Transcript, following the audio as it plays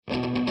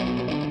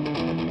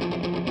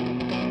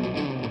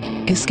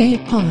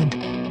Escape Pod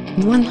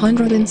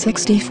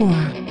 164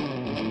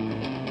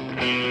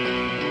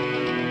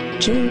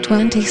 June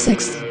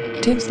 26,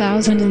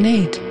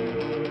 2008.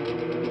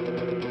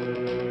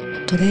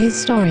 Today's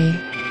story,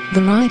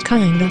 The Right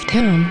Kind of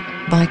Town,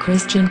 by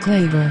Christian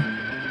Claver.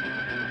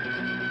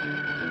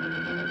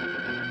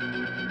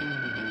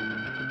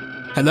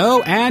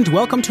 Hello and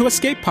welcome to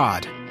Escape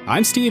Pod.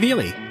 I'm Steve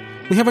Ely.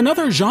 We have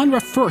another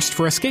genre first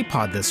for Escape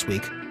Pod this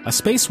week, a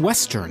space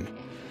western.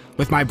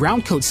 With my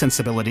browncoat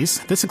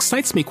sensibilities, this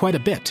excites me quite a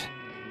bit.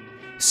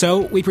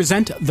 So, we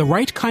present The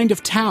Right Kind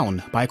of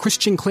Town by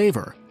Christian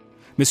Claver.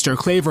 Mr.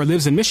 Claver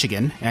lives in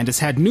Michigan and has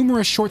had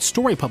numerous short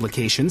story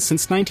publications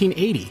since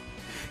 1980.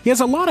 He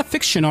has a lot of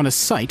fiction on his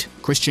site,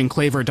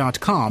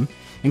 christianclaver.com,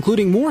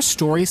 including more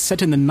stories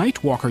set in the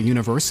Nightwalker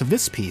universe of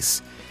this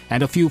piece,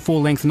 and a few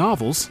full-length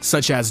novels,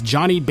 such as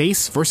Johnny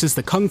Bass vs.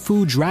 the Kung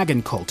Fu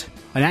Dragon Cult,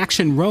 an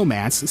action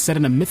romance set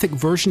in a mythic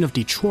version of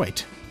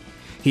Detroit.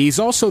 He's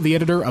also the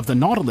editor of The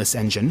Nautilus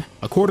Engine,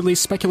 a quarterly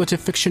speculative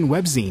fiction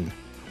webzine.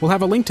 We'll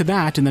have a link to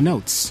that in the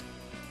notes.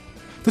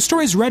 The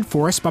story is read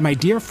for us by my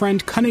dear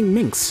friend Cunning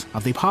Minx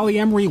of the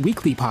Polyamory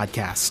Weekly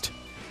podcast.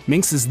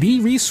 Minx is the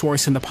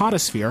resource in the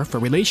podosphere for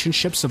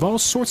relationships of all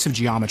sorts of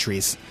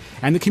geometries,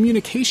 and the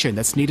communication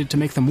that's needed to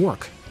make them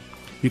work.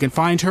 You can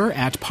find her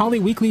at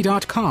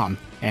polyweekly.com,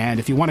 and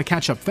if you want to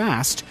catch up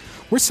fast,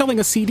 we're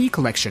selling a CD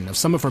collection of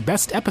some of her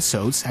best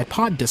episodes at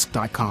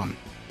poddisc.com.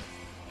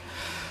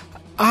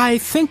 I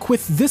think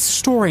with this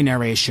story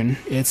narration,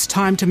 it's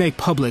time to make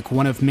public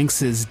one of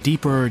Minx's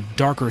deeper,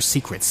 darker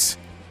secrets.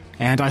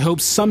 And I hope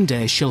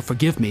someday she'll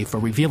forgive me for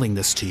revealing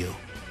this to you.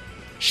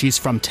 She's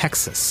from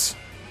Texas.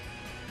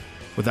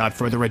 Without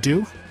further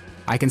ado,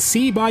 I can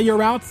see by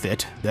your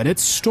outfit that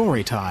it's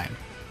story time.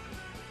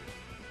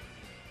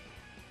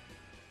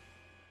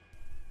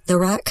 The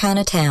Right Kind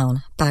of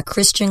Town by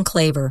Christian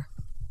Claver.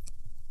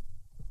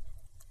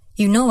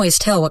 You can always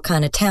tell what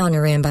kind of town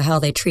you're in by how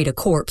they treat a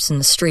corpse in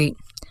the street.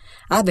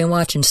 I've been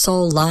watching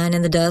Soul lying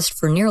in the dust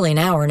for nearly an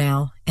hour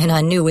now, and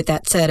I knew what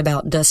that said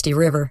about Dusty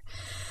River.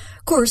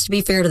 Of course, to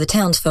be fair to the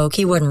townsfolk,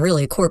 he wasn't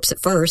really a corpse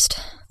at first.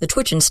 The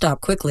twitching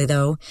stopped quickly,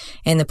 though,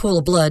 and the pool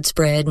of blood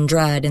spread and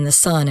dried in the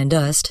sun and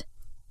dust.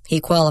 He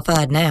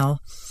qualified now.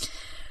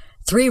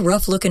 3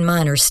 rough-looking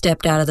miners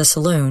stepped out of the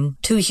saloon,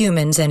 2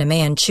 humans and a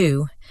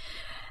Manchu.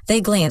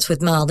 They glanced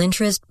with mild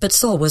interest, but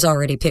Soul was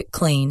already picked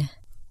clean.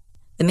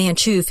 The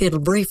Manchu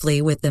fiddled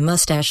briefly with the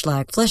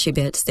mustache-like fleshy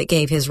bits that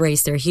gave his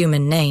race their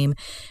human name,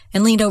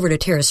 and leaned over to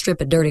tear a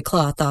strip of dirty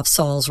cloth off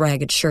Saul's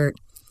ragged shirt.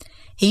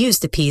 He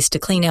used the piece to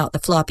clean out the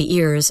floppy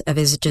ears of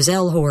his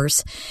Giselle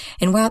horse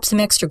and wipe some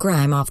extra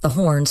grime off the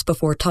horns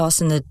before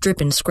tossing the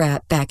dripping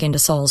scrap back into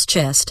Saul's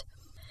chest.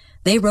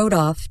 They rode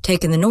off,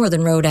 taking the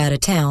northern road out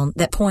of town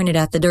that pointed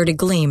at the dirty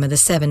gleam of the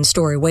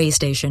 7-story way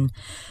station,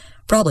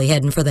 probably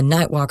heading for the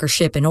Nightwalker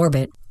ship in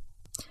orbit.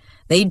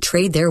 They'd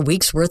trade their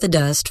week's worth of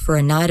dust for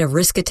a night of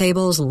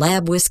risca-tables,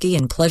 lab whiskey,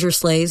 and pleasure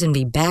slaves and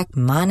be back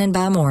mining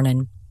by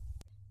morning.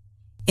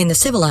 In the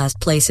civilized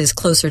places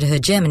closer to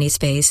hegemony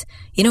space,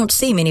 you don't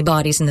see many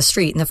bodies in the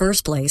street in the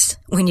first place.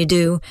 When you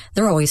do,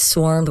 they're always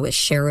swarmed with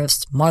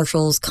sheriffs,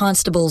 marshals,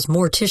 constables,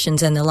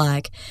 morticians, and the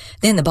like.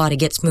 Then the body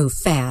gets moved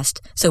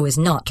fast, so as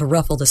not to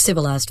ruffle the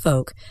civilized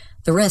folk.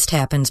 The rest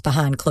happens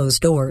behind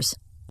closed doors.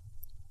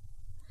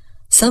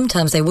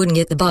 Sometimes they wouldn't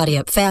get the body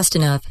up fast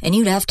enough, and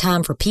you'd have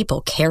time for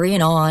people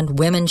carrying on,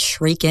 women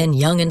shrieking,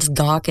 young'uns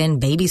gawking,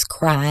 babies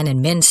crying,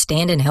 and men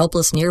standing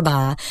helpless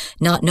nearby,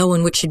 not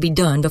knowing what should be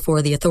done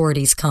before the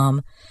authorities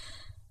come.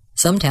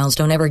 Some towns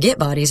don't ever get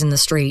bodies in the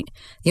street.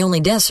 The only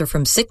deaths are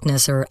from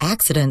sickness or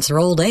accidents or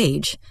old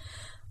age.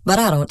 But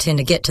I don't tend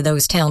to get to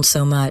those towns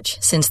so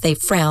much, since they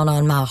frown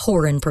on my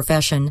whoring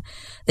profession.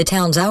 The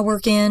towns I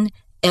work in,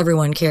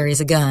 everyone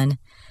carries a gun.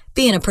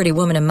 Being a pretty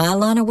woman in my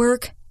line of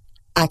work,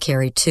 I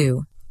carry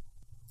 2.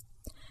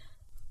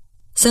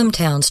 Some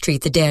towns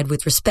treat the dead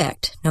with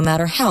respect, no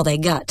matter how they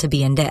got to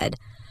being dead.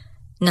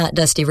 Not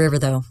Dusty River,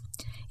 though.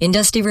 In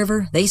Dusty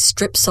River, they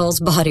stripped Saul's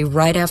body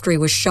right after he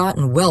was shot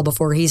and well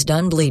before he's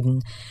done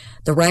bleeding.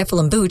 The rifle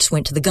and boots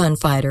went to the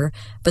gunfighter,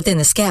 but then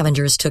the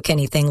scavengers took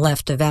anything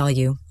left of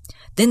value.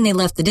 Then they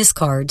left the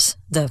discards,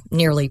 the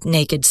nearly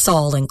naked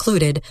Saul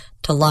included,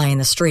 to lie in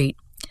the street.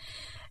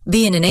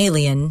 Being an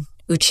alien,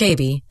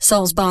 Uchebi,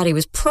 Saul's body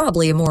was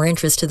probably of more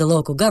interest to the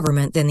local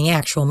government than the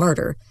actual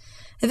murder.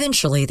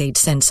 Eventually, they'd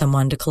send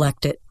someone to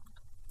collect it.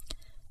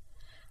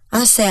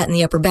 I sat in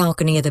the upper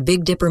balcony of the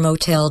Big Dipper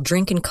Motel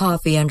drinking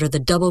coffee under the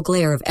double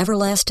glare of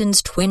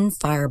Everlasting's twin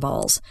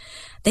fireballs.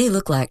 They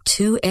looked like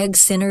 2 egg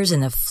centers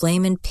in the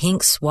flaming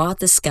pink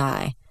swath of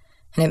sky,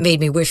 and it made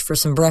me wish for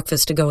some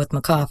breakfast to go with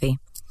my coffee.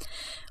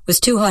 It was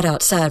too hot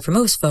outside for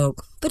most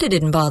folk, but it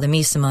didn't bother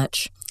me so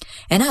much.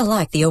 And I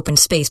liked the open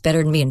space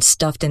better than being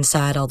stuffed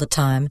inside all the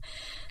time.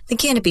 The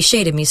canopy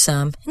shaded me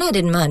some, and I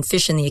didn't mind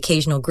fishing the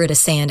occasional grit of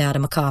sand out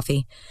of my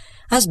coffee.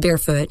 I was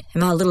barefoot,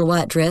 and my little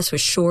white dress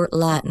was short,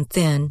 light, and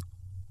thin.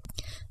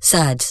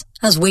 Besides,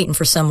 I was waiting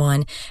for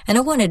someone, and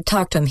I wanted to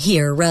talk to him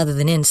here rather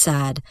than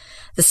inside.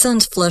 The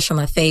sun's flush on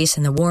my face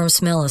and the warm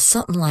smell of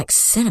something like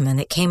cinnamon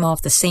that came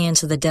off the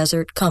sands of the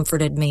desert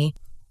comforted me.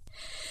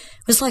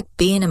 It was like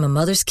being in my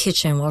mother's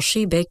kitchen while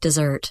she baked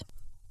dessert.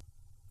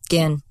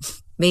 Again,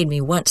 made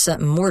me want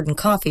something more than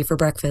coffee for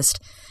breakfast.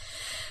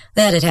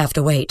 That'd have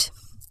to wait.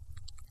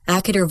 I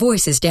could hear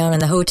voices down in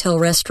the hotel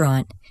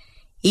restaurant.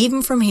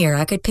 Even from here,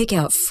 I could pick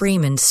out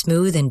Freeman's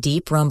smooth and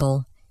deep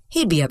rumble.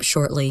 He'd be up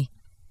shortly.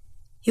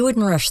 He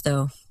wouldn't rush,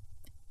 though.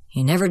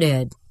 He never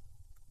did.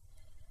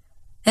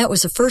 That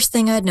was the first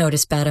thing I'd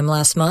noticed about him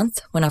last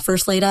month when I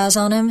first laid eyes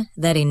on him,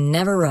 that he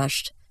never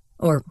rushed.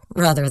 Or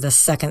rather, the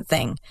second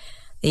thing.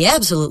 The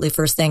absolutely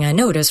first thing I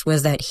noticed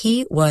was that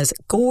he was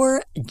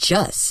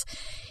gorgeous.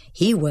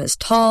 He was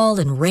tall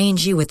and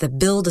rangy with the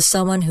build of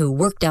someone who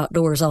worked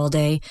outdoors all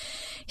day.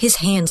 His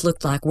hands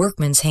looked like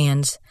workmen's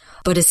hands,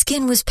 but his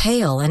skin was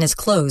pale and his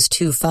clothes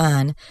too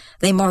fine.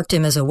 They marked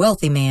him as a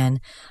wealthy man,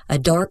 a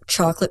dark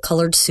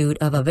chocolate-colored suit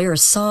of a very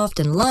soft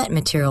and light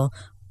material,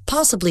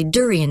 possibly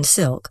durian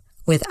silk,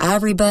 with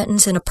ivory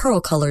buttons and a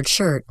pearl-colored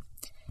shirt.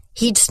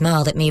 He'd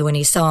smiled at me when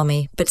he saw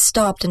me, but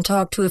stopped and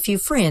talked to a few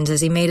friends as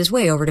he made his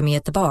way over to me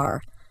at the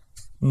bar.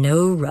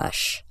 No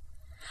rush.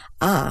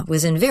 I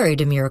was in very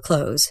demure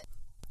clothes.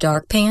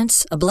 Dark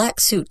pants, a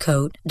black suit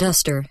coat,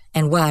 duster,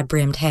 and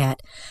wide-brimmed hat.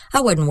 I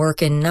wasn't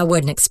working, and I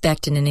wasn't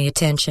expecting any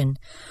attention.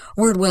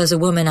 Word was a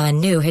woman I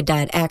knew had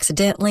died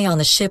accidentally on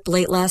the ship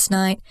late last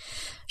night.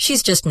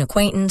 She's just an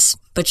acquaintance,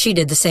 but she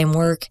did the same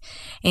work,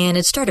 and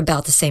it started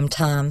about the same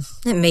time.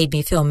 It made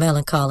me feel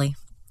melancholy.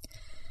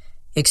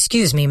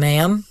 "Excuse me,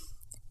 ma'am."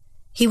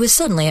 He was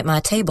suddenly at my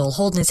table,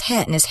 holding his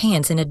hat in his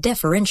hands in a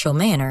deferential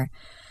manner.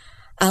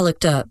 I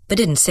looked up, but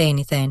didn't say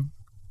anything.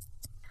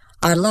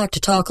 "I'd like to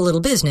talk a little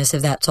business,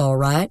 if that's all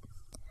right."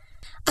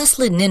 I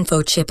slid an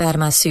info chip out of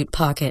my suit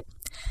pocket.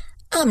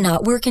 "I'm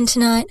not working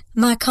tonight.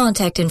 My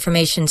contact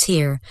information's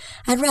here.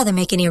 I'd rather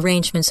make any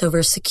arrangements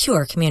over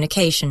secure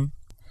communication."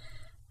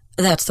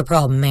 "That's the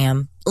problem,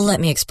 ma'am. Let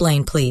me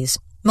explain, please.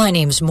 My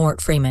name's Mort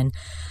Freeman.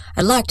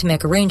 I'd like to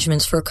make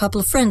arrangements for a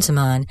couple of friends of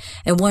mine,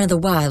 and one of the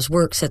wives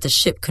works at the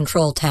ship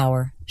control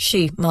tower.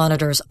 She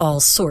monitors all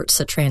sorts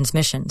of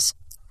transmissions."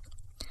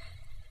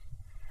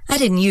 I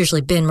didn't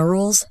usually bend my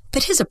rules,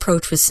 but his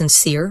approach was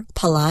sincere,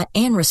 polite,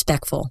 and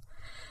respectful.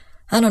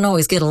 I don't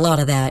always get a lot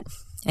of that,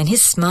 and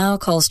his smile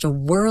caused a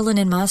whirling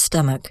in my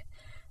stomach.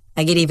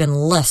 I get even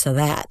less of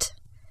that.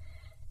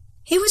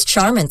 He was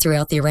charming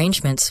throughout the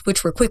arrangements,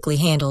 which were quickly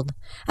handled.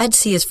 I'd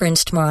see his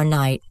friends tomorrow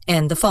night,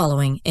 and the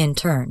following in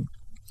turn.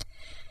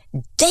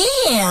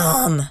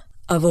 "Damn!"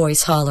 a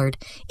voice hollered.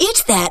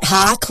 "It's that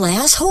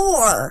high-class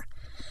whore!"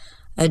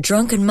 A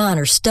drunken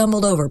miner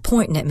stumbled over,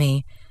 pointing at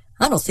me.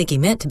 I don't think he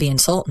meant to be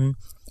insulting.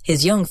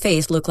 His young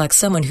face looked like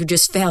someone who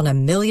just found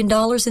 $1 million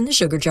in the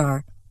sugar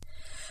jar.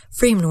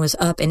 Freeman was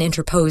up and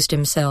interposed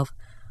himself.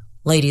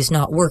 "Lady's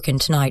not working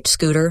tonight,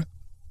 Scooter."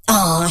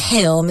 "Aw,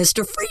 hell,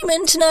 Mr.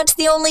 Freeman, tonight's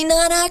the only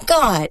night I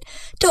got.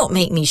 Don't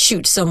make me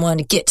shoot someone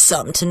to get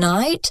something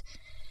tonight."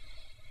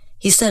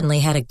 He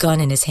suddenly had a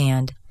gun in his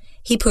hand.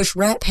 He pushed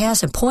right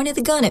past and pointed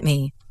the gun at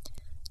me.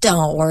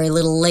 "Don't worry,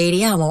 little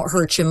lady, I won't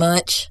hurt you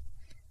much."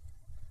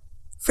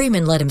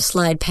 Freeman let him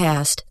slide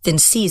past, then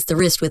seized the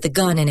wrist with the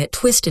gun in it,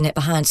 twisting it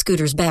behind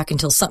Scooter's back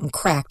until something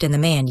cracked and the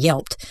man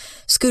yelped.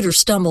 Scooter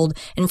stumbled,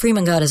 and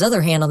Freeman got his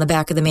other hand on the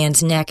back of the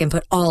man's neck and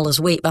put all his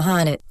weight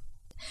behind it.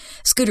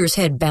 Scooter's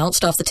head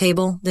bounced off the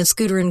table, then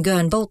Scooter and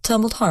gun both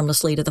tumbled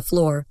harmlessly to the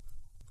floor.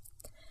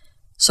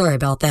 "Sorry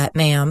about that,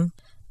 ma'am,"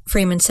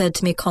 Freeman said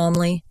to me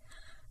calmly.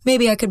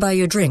 "Maybe I could buy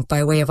you a drink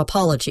by way of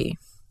apology."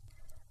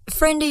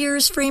 "Friend of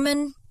yours,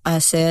 Freeman?" I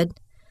said.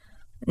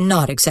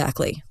 "Not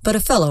exactly, but a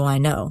fellow I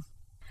know."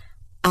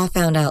 I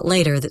found out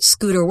later that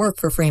Scooter worked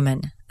for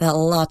Freeman, that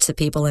lots of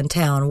people in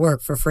town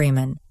work for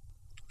Freeman.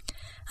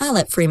 I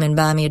let Freeman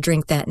buy me a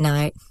drink that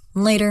night.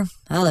 Later,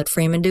 I let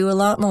Freeman do a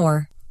lot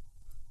more.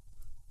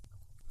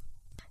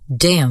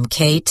 "Damn,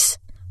 Kate,"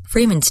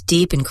 Freeman's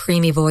deep and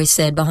creamy voice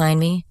said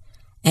behind me.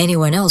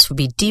 "Anyone else would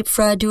be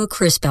deep-fried to a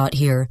crisp out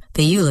here,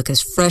 but you look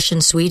as fresh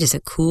and sweet as a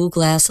cool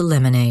glass of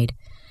lemonade."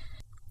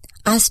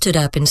 I stood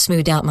up and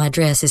smoothed out my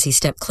dress as he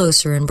stepped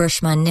closer and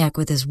brushed my neck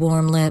with his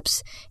warm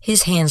lips,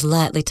 his hands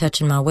lightly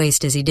touching my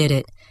waist as he did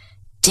it.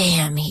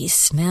 Damn, he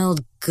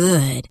smelled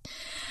good.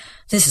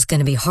 This is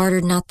going to be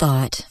harder than I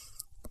thought.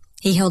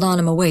 He held on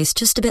to my waist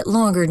just a bit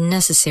longer than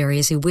necessary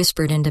as he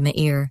whispered into my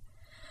ear.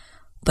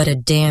 "But a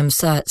damn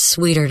sight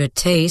sweeter to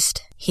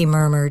taste," he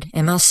murmured,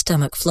 and my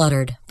stomach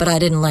fluttered, but I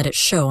didn't let it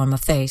show on my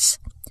face.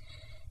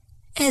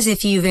 "As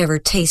if you've ever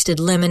tasted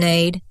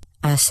lemonade,"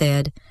 I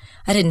said.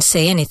 I didn't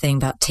say anything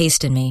about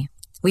tasting me.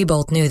 We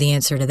both knew the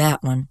answer to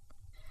that one.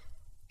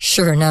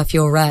 "Sure enough,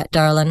 you're right,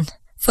 darling.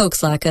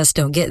 Folks like us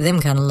don't get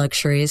them kind of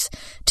luxuries.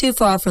 Too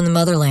far from the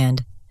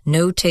motherland.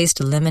 No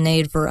taste of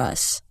lemonade for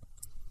us."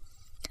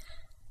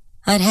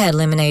 I'd had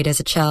lemonade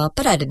as a child,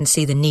 but I didn't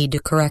see the need to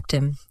correct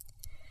him.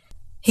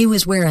 He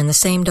was wearing the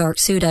same dark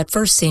suit I'd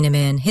first seen him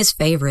in, his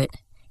favorite.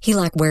 He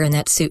liked wearing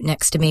that suit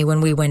next to me when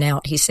we went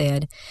out, he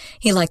said.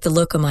 He liked the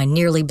look of my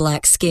nearly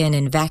black skin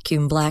and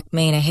vacuum black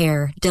mane of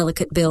hair,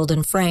 delicate build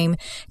and frame,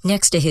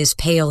 next to his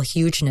pale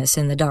hugeness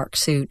in the dark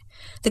suit.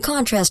 The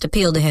contrast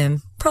appealed to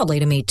him, probably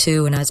to me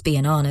too, and I was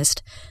being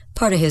honest.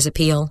 Part of his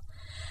appeal.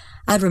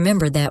 I'd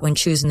remembered that when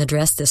choosing the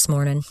dress this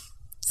morning.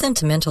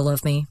 Sentimental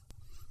of me.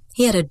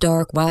 He had a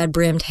dark,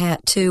 wide-brimmed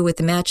hat, too, with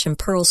the matching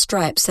pearl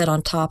stripe set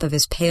on top of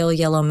his pale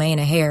yellow mane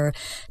of hair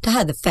to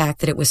hide the fact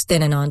that it was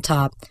thinning on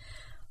top.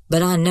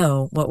 But I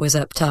know what was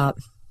up top,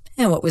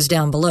 and what was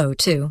down below,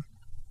 too.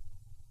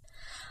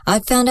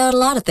 I'd found out a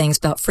lot of things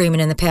about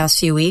Freeman in the past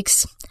few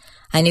weeks.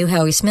 I knew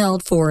how he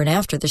smelled before and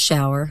after the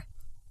shower.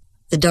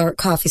 The dark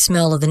coffee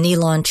smell of the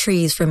Nelon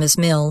trees from his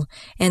mill,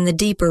 and the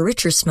deeper,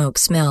 richer smoke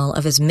smell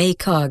of his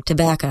Maycog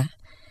tobacco.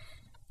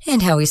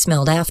 And how he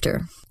smelled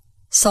after.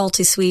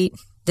 Salty sweet,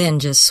 then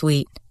just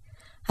sweet.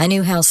 I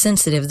knew how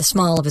sensitive the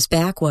small of his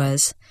back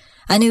was.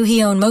 I knew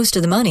he owned most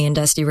of the money in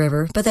Dusty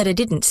River, but that he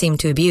didn't seem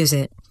to abuse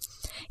it.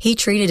 He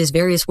treated his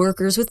various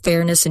workers with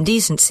fairness and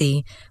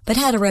decency, but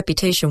had a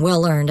reputation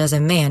well earned as a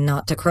man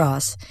not to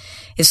cross.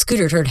 If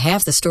Scooter'd heard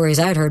half the stories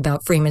I'd heard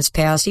about Freeman's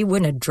past, he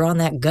wouldn't have drawn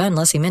that gun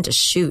unless he meant to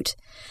shoot.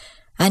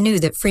 I knew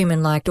that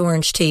Freeman liked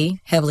orange tea,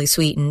 heavily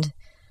sweetened.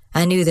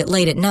 I knew that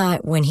late at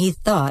night, when he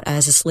thought I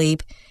was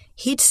asleep,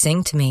 he'd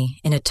sing to me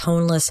in a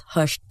toneless,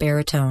 hushed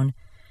baritone.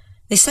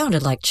 They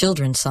sounded like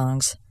children's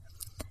songs.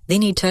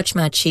 Then he'd touch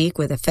my cheek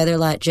with a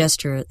feather-light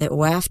gesture that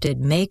wafted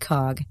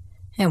Maycog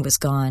and was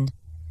gone.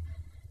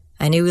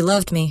 I knew he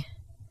loved me.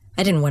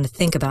 I didn't want to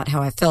think about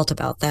how I felt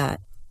about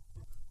that.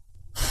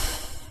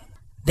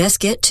 Best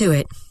get to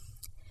it.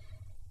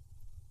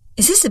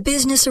 Is this a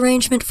business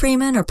arrangement,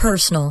 Freeman, or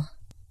personal?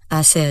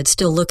 I said,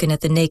 still looking at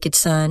the naked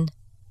sun.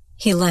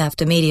 He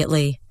laughed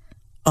immediately.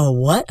 A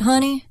what,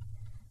 honey?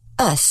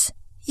 Us.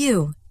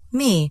 You.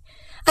 Me.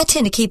 I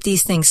tend to keep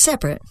these things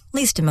separate, at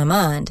least in my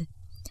mind.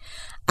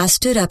 I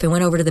stood up and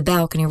went over to the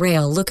balcony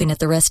rail, looking at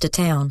the rest of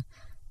town.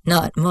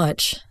 Not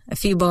much. A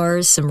few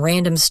bars, some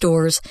random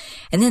stores,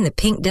 and then the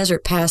pink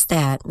desert past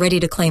that, ready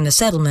to claim the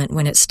settlement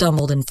when it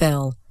stumbled and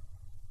fell.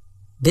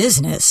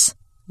 Business?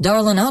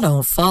 Darlin', I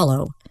don't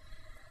follow.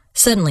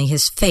 Suddenly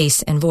his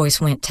face and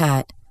voice went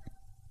tight.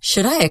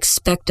 Should I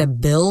expect a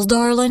bill,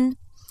 darlin'?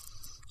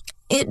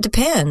 It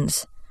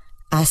depends,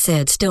 I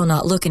said, still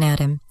not looking at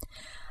him.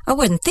 I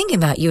wasn't thinking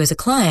about you as a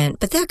client,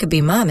 but that could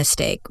be my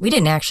mistake. We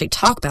didn't actually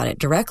talk about it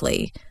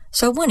directly,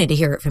 so I wanted to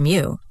hear it from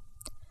you.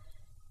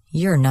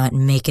 You're not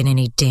making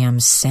any damn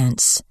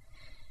sense.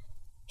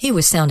 He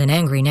was sounding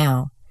angry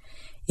now.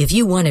 If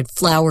you wanted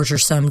flowers or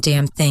some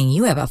damn thing,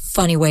 you have a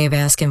funny way of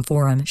asking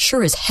for 'em.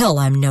 Sure as hell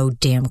I'm no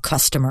damn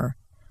customer.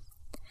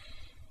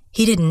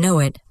 He didn't know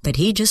it, but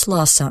he just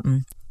lost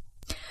something.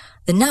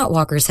 The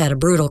Nightwalkers had a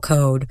brutal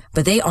code,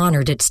 but they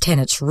honored its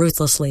tenets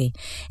ruthlessly.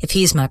 If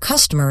he's my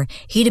customer,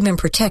 he'd have been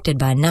protected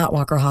by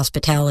Nightwalker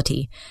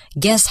hospitality.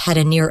 Guests had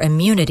a near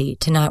immunity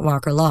to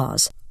Nightwalker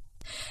laws.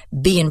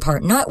 Being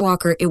part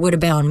Nightwalker, it would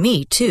have bound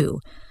me, too.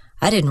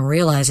 I didn't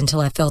realize until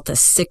I felt the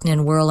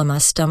sickening whirl in my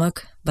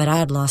stomach, but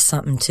I'd lost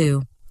something,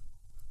 too.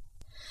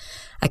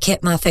 I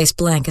kept my face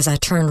blank as I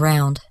turned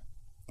round.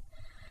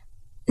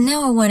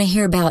 Now I want to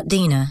hear about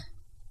Dina.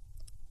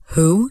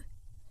 Who?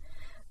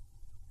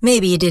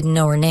 Maybe you didn't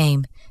know her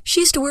name. She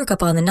used to work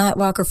up on the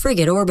Nightwalker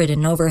frigate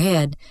orbiting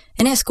overhead,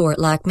 an escort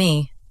like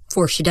me,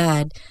 before she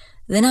died.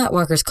 The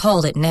Nightwalkers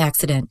called it an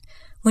accident.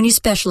 When you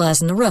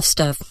specialize in the rough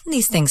stuff,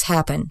 these things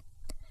happen.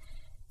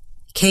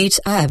 Kate,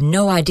 I have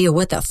no idea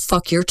what the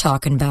fuck you're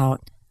talking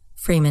about,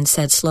 Freeman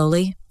said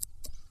slowly.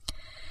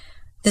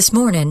 This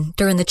morning,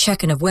 during the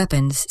checking of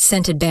weapons,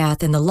 scented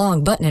bath, and the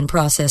long buttoning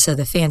process of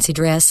the fancy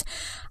dress,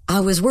 I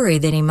was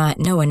worried that he might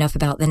know enough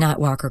about the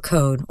Nightwalker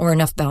code, or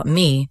enough about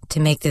me, to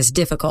make this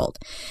difficult.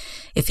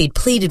 If he'd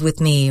pleaded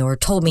with me or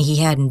told me he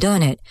hadn't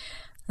done it,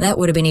 that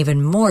would have been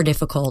even more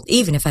difficult,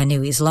 even if I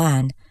knew he's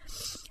lying.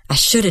 I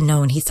should have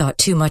known he thought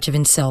too much of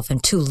himself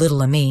and too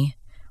little of me.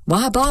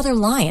 Why bother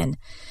lying?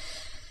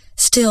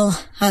 Still,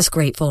 I was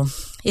grateful.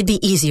 It'd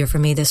be easier for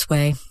me this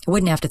way. I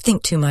wouldn't have to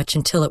think too much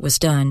until it was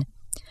done.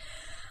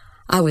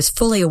 I was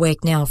fully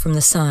awake now from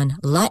the sun,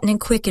 lightning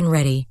quick and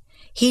ready.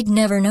 He'd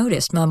never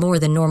noticed my more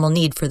than normal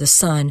need for the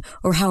sun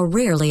or how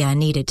rarely I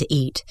needed to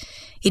eat.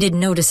 He didn't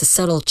notice a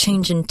subtle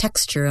change in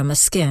texture on my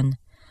skin.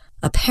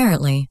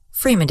 Apparently,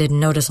 Freeman didn't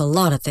notice a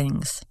lot of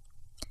things.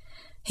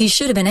 He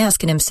should have been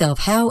asking himself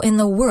how in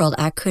the world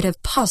I could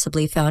have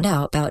possibly found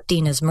out about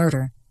Dina's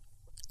murder.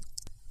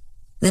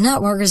 The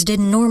Nightwalkers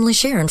didn't normally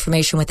share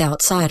information with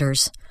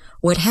outsiders.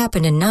 What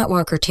happened in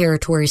Nightwalker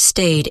territory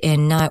stayed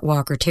in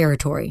Nightwalker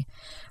territory.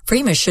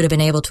 Freeman should have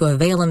been able to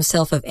avail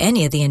himself of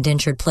any of the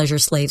indentured pleasure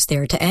slaves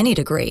there to any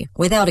degree,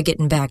 without it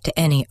getting back to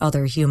any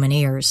other human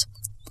ears.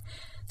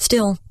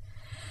 Still,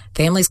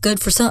 family's good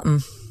for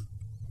something.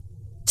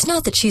 It's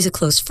not that she's a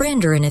close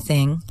friend or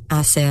anything,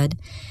 I said.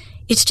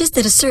 It's just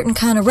that a certain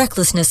kind of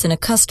recklessness in a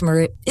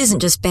customer isn't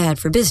just bad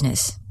for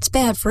business. It's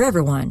bad for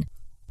everyone.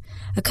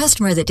 A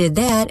customer that did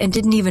that and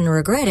didn't even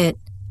regret it.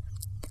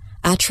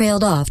 I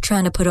trailed off,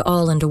 trying to put it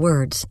all into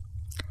words.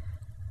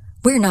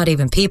 We're not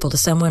even people to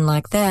someone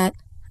like that,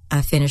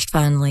 I finished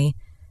finally.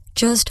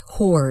 Just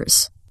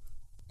whores.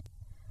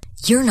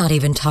 You're not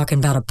even talking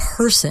about a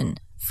person,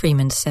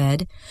 Freeman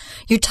said.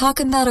 You're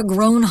talking about a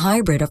grown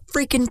hybrid, a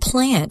freaking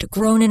plant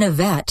grown in a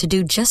vat to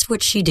do just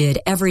what she did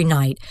every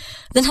night.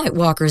 The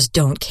Nightwalkers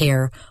don't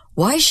care.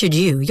 Why should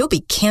you? You'll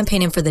be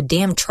campaigning for the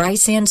damn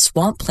Trisand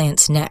swamp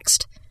plants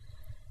next.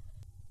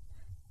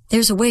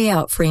 There's a way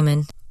out,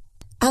 Freeman.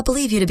 I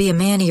believe you to be a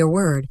man of your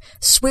word.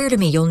 Swear to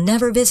me you'll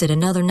never visit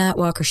another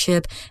Nightwalker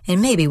ship,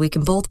 and maybe we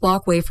can both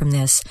walk away from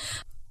this.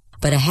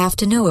 But I have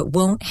to know it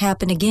won't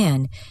happen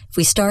again. If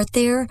we start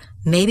there,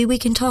 maybe we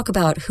can talk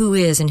about who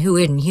is and who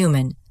isn't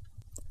human.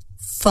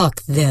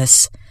 Fuck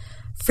this.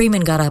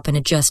 Freeman got up and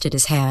adjusted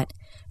his hat.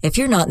 If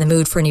you're not in the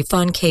mood for any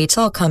fun, Kates,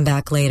 I'll come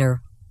back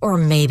later. Or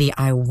maybe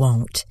I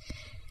won't.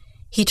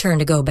 He turned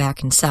to go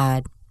back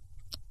inside.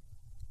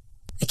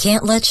 I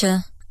can't let you,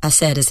 I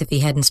said as if he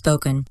hadn't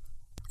spoken.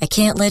 I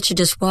can't let you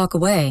just walk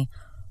away.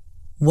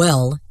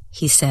 Well,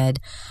 he said,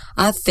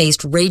 I've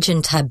faced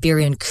raging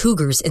Tiberian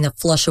cougars in the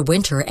flush of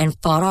winter and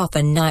fought off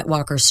a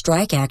Nightwalker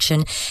strike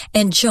action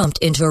and jumped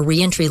into a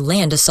reentry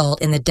land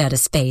assault in the dead of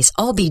space.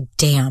 I'll be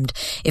damned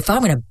if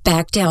I'm going to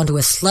back down to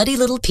a slutty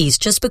little piece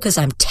just because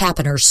I'm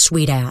tapping her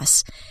sweet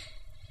ass.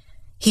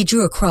 He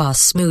drew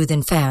across, smooth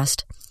and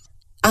fast.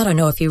 I don't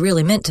know if he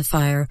really meant to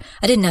fire.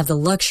 I didn't have the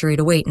luxury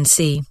to wait and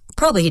see.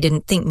 Probably he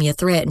didn't think me a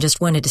threat and just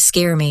wanted to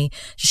scare me,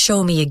 to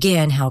show me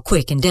again how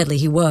quick and deadly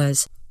he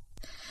was.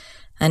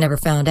 I never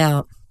found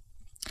out.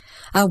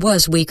 I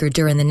was weaker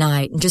during the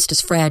night and just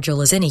as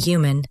fragile as any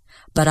human,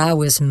 but I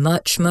was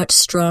much, much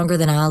stronger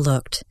than I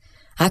looked.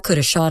 I could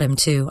have shot him,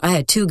 too. I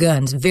had 2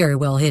 guns very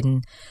well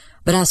hidden,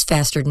 but I was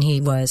faster than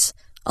he was.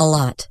 A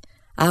lot.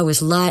 I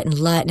was light and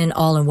lightning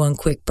all in one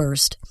quick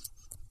burst.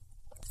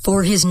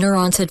 Before his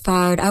neurons had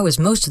fired, I was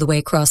most of the way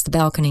across the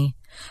balcony.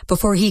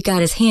 Before he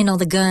got his hand on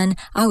the gun,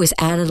 I was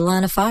out of the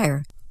line of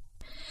fire.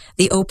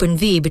 The open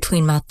V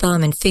between my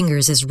thumb and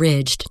fingers is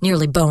ridged,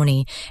 nearly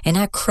bony, and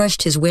I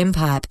crushed his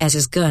windpipe as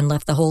his gun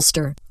left the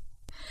holster.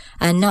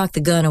 I knocked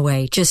the gun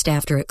away just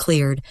after it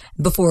cleared,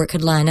 before it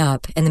could line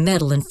up, and the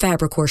metal and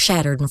fabric were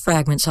shattered in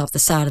fragments off the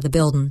side of the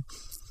building.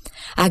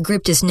 I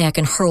gripped his neck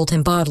and hurled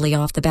him bodily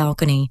off the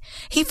balcony.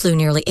 He flew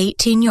nearly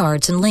 18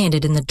 yards and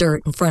landed in the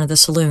dirt in front of the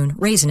saloon,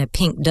 raising a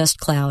pink dust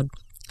cloud.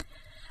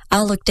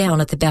 I looked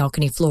down at the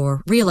balcony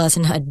floor,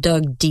 realizing I'd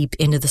dug deep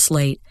into the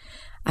slate.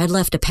 I'd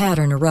left a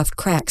pattern of rough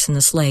cracks in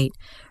the slate,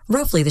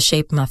 roughly the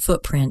shape of my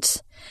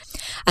footprints.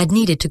 I'd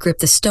needed to grip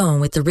the stone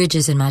with the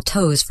ridges in my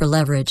toes for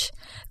leverage.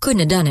 Couldn't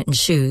have done it in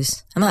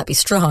shoes. I might be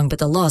strong, but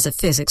the laws of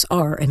physics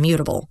are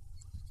immutable.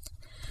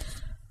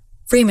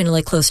 Freeman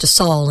lay close to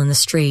Saul in the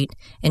street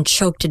and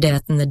choked to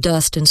death in the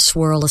dust and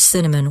swirl of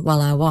cinnamon while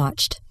I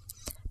watched.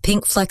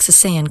 Pink flecks of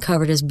sand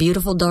covered his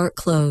beautiful dark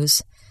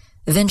clothes.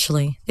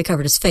 Eventually, they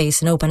covered his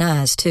face and open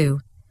eyes,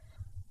 too.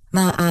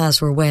 My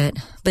eyes were wet,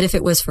 but if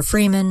it was for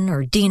Freeman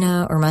or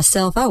Dina or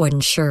myself, I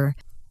wasn't sure.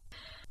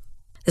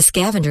 The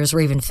scavengers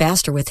were even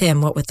faster with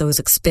him, what with those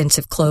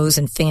expensive clothes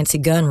and fancy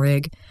gun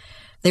rig.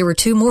 There were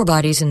 2 more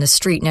bodies in the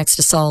street next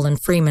to Saul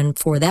and Freeman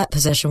before that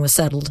possession was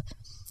settled.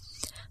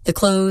 The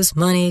clothes,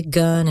 money,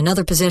 gun, and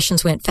other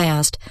possessions went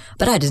fast,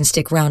 but I didn't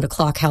stick around to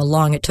clock how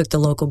long it took the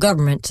local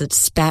government to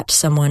dispatch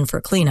someone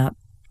for cleanup.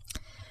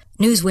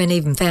 News went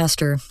even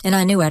faster, and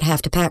I knew I'd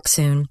have to pack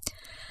soon.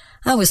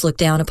 I was looked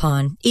down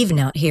upon, even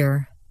out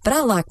here, but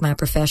I liked my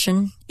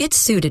profession. It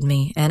suited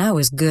me, and I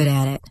was good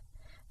at it.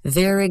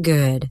 Very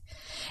good.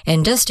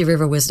 And Dusty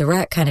River was the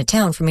right kind of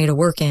town for me to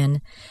work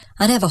in.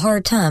 I'd have a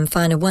hard time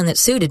finding one that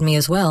suited me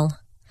as well.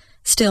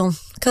 Still,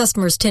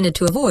 customers tended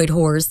to avoid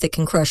whores that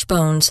can crush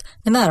bones,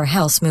 no matter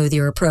how smooth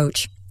your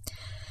approach.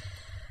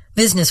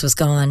 Business was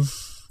gone.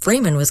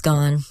 Freeman was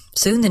gone.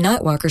 Soon the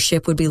Nightwalker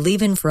ship would be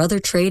leaving for other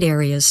trade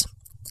areas.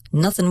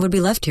 Nothing would be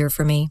left here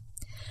for me.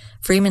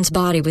 Freeman's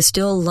body was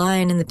still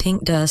lying in the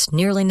pink dust,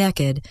 nearly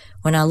naked,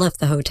 when I left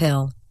the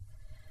hotel.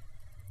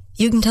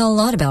 You can tell a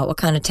lot about what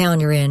kind of town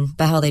you're in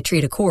by how they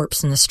treat a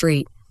corpse in the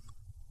street.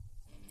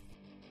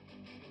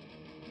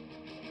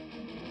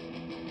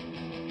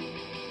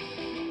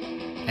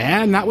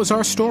 And that was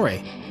our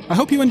story. I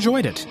hope you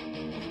enjoyed it.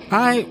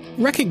 I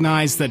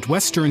recognize that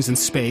westerns in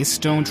space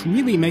don't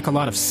really make a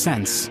lot of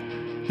sense.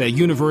 The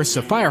universe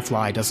of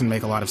Firefly doesn't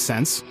make a lot of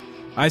sense.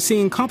 I've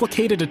seen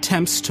complicated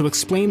attempts to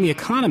explain the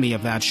economy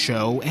of that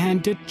show,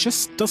 and it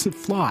just doesn't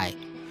fly.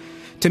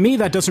 To me,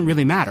 that doesn't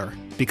really matter,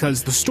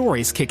 because the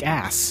stories kick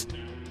ass.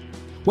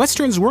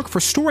 Westerns work for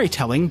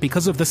storytelling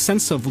because of the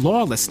sense of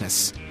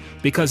lawlessness,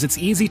 because it's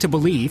easy to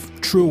believe,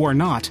 true or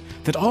not,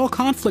 that all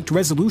conflict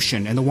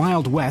resolution in the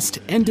Wild West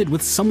ended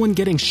with someone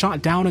getting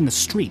shot down in the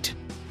street.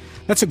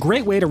 That's a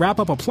great way to wrap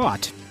up a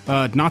plot,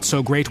 a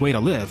not-so-great way to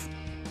live.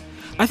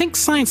 I think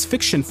science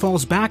fiction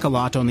falls back a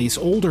lot on these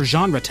older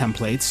genre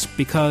templates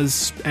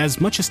because,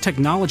 as much as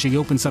technology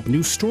opens up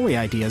new story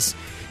ideas,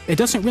 it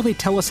doesn't really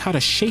tell us how to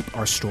shape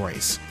our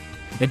stories.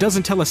 It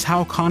doesn't tell us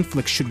how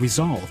conflict should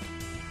resolve.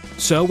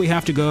 So we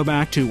have to go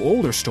back to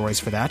older stories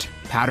for that,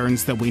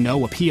 patterns that we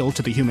know appeal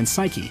to the human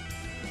psyche.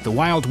 the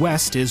Wild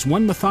West is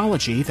one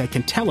mythology that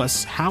can tell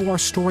us how our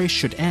story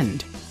should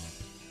end.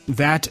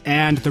 That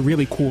and the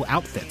really cool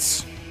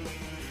outfits.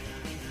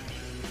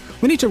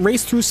 We need to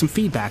race through some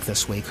feedback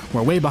this week.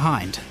 We're way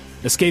behind.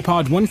 Escape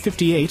Pod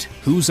 158,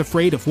 Who's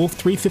Afraid of Wolf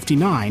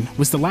 359,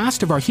 was the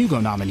last of our Hugo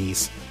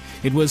nominees.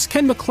 It was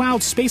Ken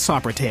MacLeod's space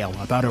opera tale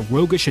about a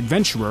roguish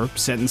adventurer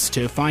sentenced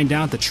to find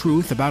out the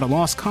truth about a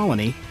lost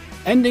colony,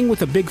 ending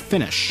with a big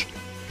finish.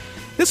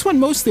 This one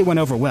mostly went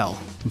over well.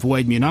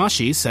 Void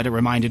Munashi said it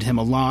reminded him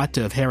a lot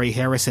of Harry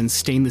Harrison's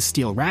Stainless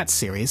Steel Rat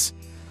series.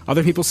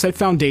 Other people said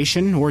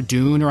Foundation, or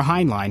Dune, or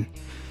Heinlein.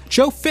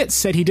 Joe Fitz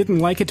said he didn't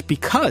like it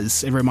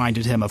because it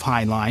reminded him of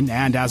Heinlein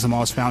and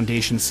Asimov's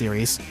Foundation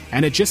series,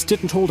 and it just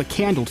didn't hold a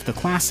candle to the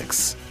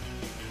classics.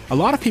 A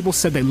lot of people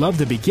said they loved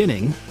the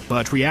beginning,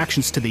 but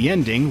reactions to the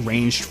ending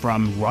ranged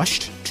from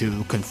rushed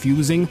to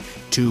confusing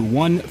to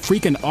one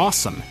freaking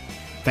awesome.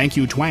 Thank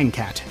you,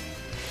 Twangcat.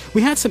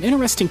 We had some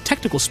interesting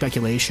technical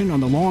speculation on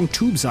the long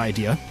tubes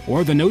idea,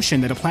 or the notion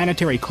that a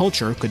planetary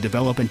culture could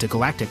develop into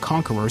galactic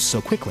conquerors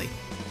so quickly.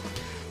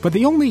 But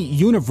the only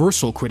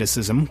universal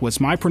criticism was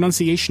my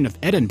pronunciation of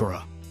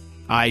Edinburgh.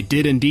 I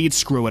did indeed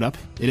screw it up.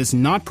 It is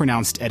not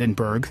pronounced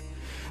Edinburgh.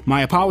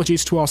 My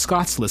apologies to all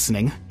Scots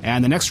listening,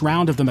 and the next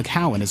round of the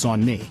McCowan is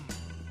on me.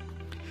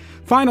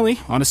 Finally,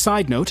 on a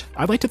side note,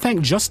 I'd like to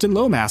thank Justin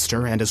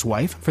Lowmaster and his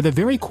wife for the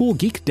very cool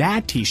Geek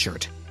Dad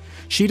t-shirt.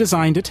 She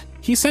designed it,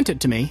 he sent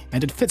it to me,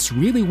 and it fits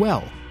really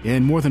well,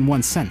 in more than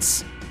one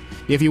sense.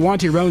 If you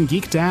want your own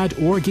Geek Dad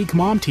or Geek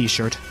Mom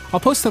t-shirt, I'll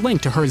post the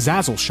link to her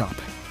Zazzle shop.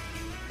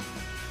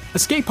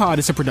 Escape Pod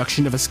is a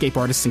production of Escape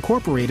Artists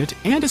Incorporated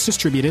and is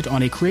distributed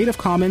on a Creative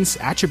Commons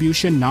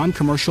Attribution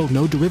Non-Commercial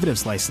No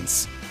Derivatives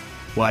license.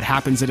 What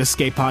happens at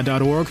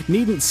escapepod.org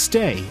needn't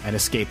stay at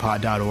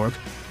escapepod.org.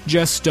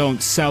 Just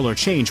don't sell or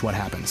change what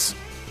happens.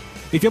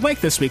 If you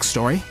like this week's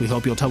story, we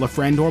hope you'll tell a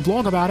friend or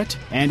blog about it.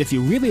 And if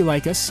you really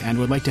like us and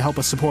would like to help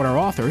us support our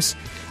authors,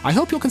 I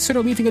hope you'll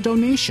consider leaving a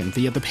donation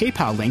via the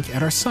PayPal link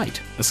at our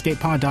site,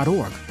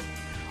 escapepod.org.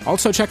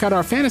 Also check out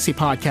our fantasy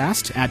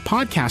podcast at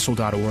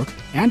podcastle.org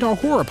and our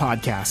horror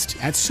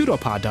podcast at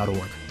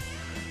pseudopod.org.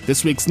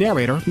 This week's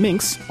narrator,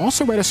 Minx,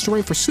 also read a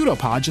story for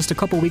Pseudopod just a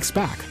couple weeks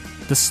back,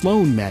 The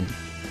Sloan Men.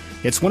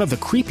 It's one of the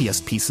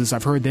creepiest pieces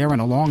I've heard there in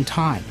a long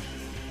time.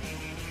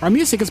 Our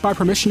music is by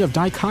permission of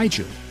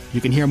Daikaiju.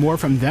 You can hear more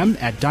from them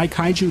at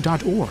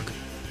daikaiju.org.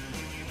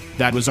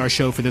 That was our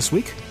show for this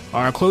week.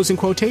 Our closing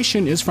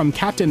quotation is from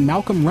Captain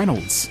Malcolm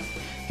Reynolds.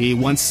 He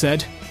once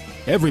said,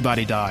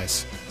 "Everybody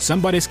dies.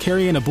 Somebody's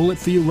carrying a bullet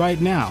for you right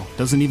now,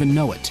 doesn't even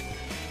know it.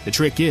 The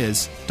trick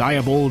is, die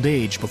of old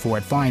age before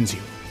it finds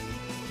you."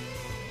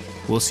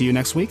 We'll see you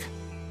next week.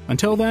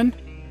 Until then,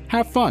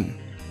 have fun.